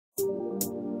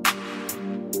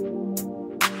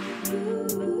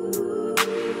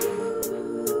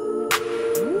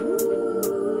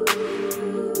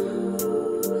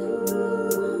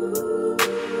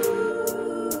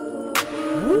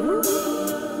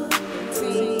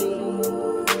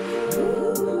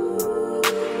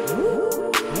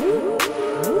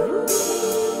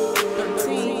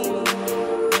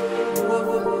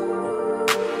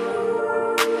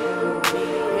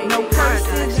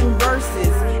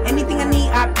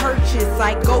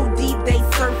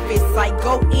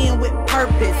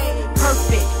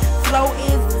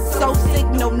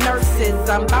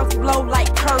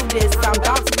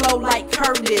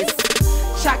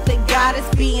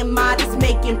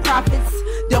making profits.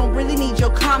 Don't really need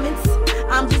your comments.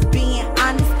 I'm just being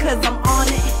honest, cause I'm on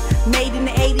it. Made in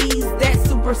the 80s, that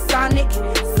supersonic.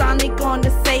 Sonic on the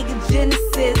Sega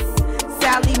Genesis.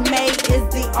 Sally Mae is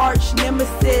the arch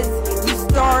nemesis. You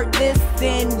start this,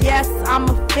 then yes,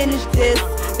 I'ma finish this.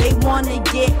 They wanna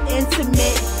get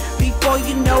intimate. Before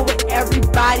you know it,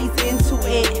 everybody's into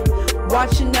it.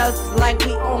 Watching us like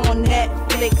we on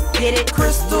Netflix, get it?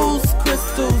 Crystals,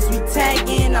 crystals, we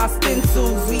tagging our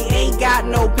stencils. We ain't got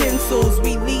no pencils,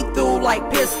 we lethal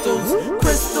like pistols.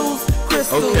 Crystals,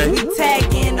 crystals, okay. We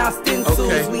tagging our stencils.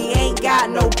 Okay. We ain't got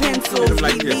no pencils,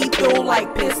 we lethal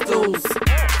like pistols.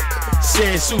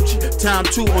 Sansuchi, time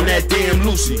 2 on that damn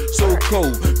Lucy. So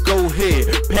cold, go ahead,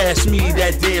 pass me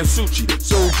that damn sushi.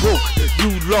 So broke,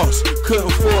 you lost, couldn't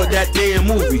afford that damn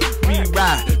movie. We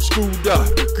ride, screwed up,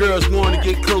 girls wanna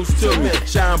get close to me.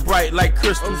 Shine bright like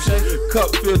crystals,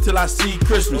 cup filled till I see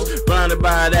Christmas. Blinded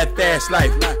by that fast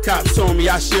life, cops told me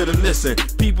I should've listened.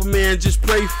 People, man, just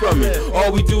pray for me.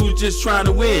 All we do is just trying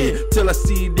to win. Till I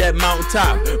see that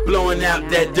mountaintop, blowing out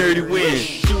that dirty wind.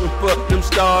 Shooting for them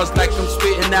stars like I'm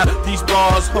spitting out these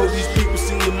bars. Hope these people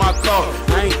see in my car.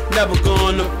 I ain't never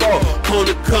gonna fall,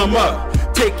 gonna come up.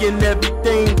 Taking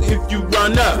everything if you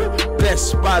run up.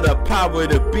 Blessed by the power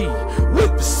to be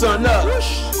with the sun up.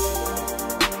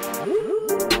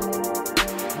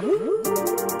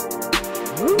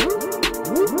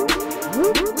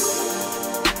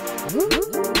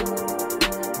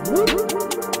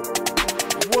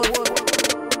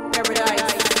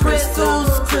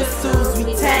 Crystals, crystals,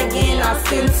 we tagging our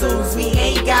stencils. We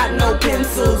ain't got no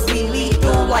pencils, we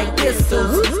lethal like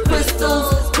pistols.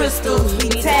 Crystals, crystals, we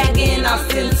tagging our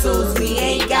stencils. We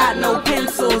ain't got no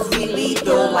pencils, we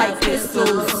lethal like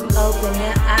pistols. Open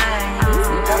your eyes,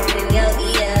 open your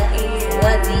ear.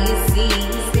 What do you see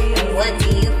and what do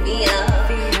you feel?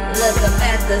 Look up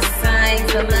at the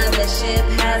signs, another ship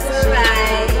has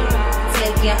arrived.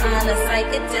 Take you on a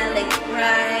psychedelic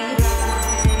ride.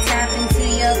 Tap into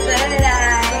your third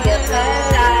eye, your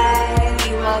third eye.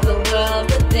 You are the world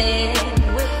within.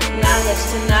 Knowledge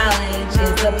to knowledge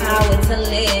is the power to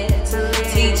live.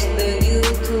 Teach the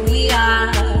youth who we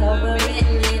are. We're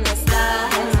written in the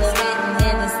stars, we're written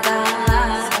in the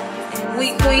stars. We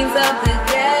queens of the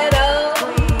ghetto,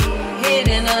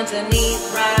 hidden underneath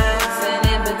rocks and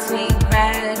in between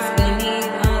cracks,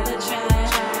 beneath all the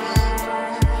trash.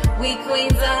 We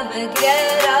queens of the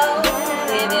ghetto.